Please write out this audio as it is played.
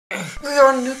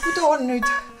Kui ta on nüüd?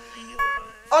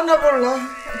 Anna mulle.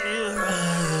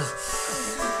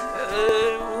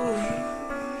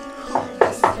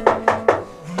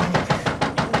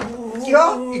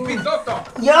 Ja. Ik ben dokter.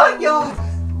 Ja.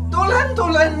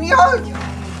 Tulen, ja.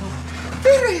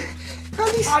 Tere,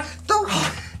 kallis.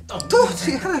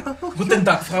 Guten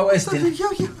Tag, Frau Estel. Ja,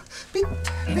 bitte.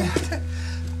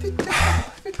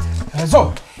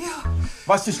 So,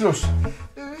 was ist los?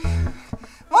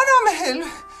 Vanamehel,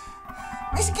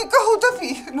 miski kahut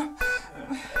abi.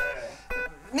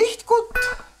 Nicht gut.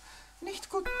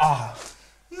 Ah,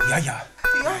 ja.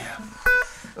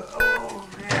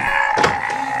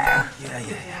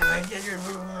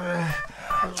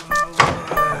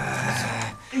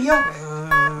 Ja.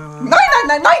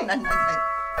 Nein.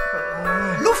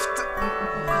 Luft.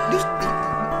 Nicht.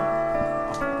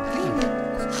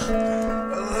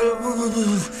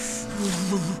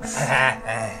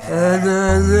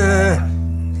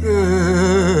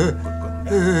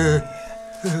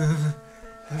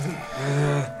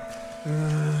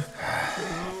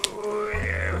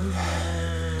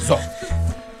 So.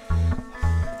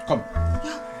 Komm.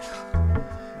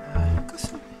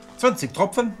 20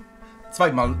 Tropfen,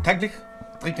 2-mal täglich,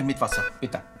 trinken mit Wasser,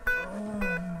 bitte.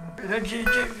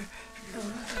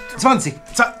 20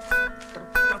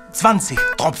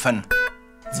 Tropfen,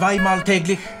 2-mal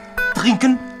täglich,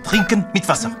 trinken mit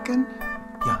Wasser.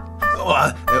 Ja.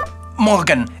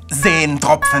 Morgen 10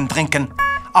 Tropfen trinken,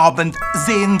 Abend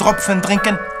 10 Tropfen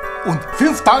trinken und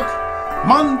 5 Tage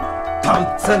Mann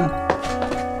tanzen.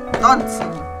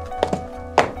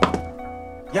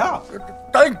 Ja.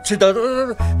 Tantsida,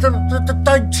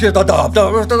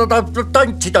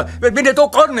 mine too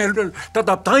kannel, ta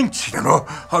tahab tantsida, noh.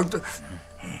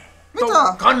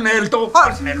 Mida? Kannel, too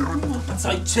kannel,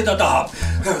 tantsida tahab.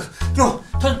 Noh,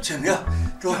 tantsen, jah.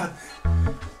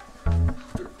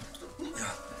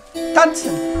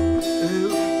 Tanzen.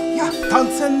 Ja.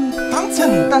 Tanzen.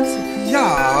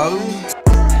 Ja.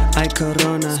 Ay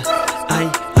corona, ay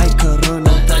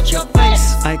corona. Touch your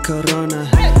face. Ay corona,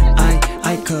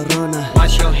 ay corona.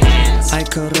 Wash your hands. Ay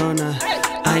corona,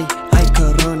 ay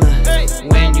corona.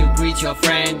 When you greet your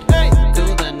friend,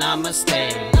 do the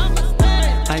namaste.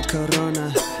 Ay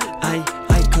corona, ay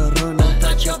corona.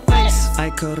 Touch your face. Ay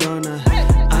corona,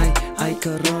 ay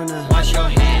corona. Wash your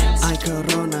hands. Ay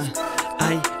corona,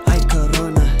 ay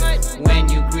corona. When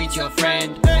you greet your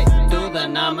friend, do the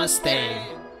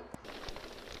namaste.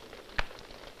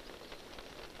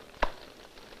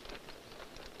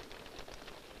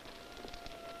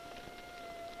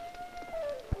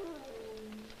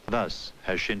 Thus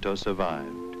has Shinto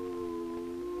survived.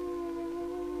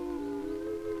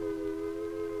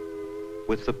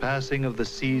 With the passing of the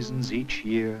seasons each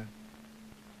year,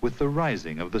 with the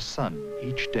rising of the sun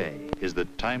each day, is the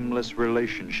timeless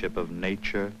relationship of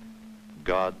nature,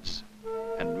 gods,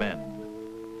 and men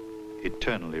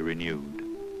eternally renewed.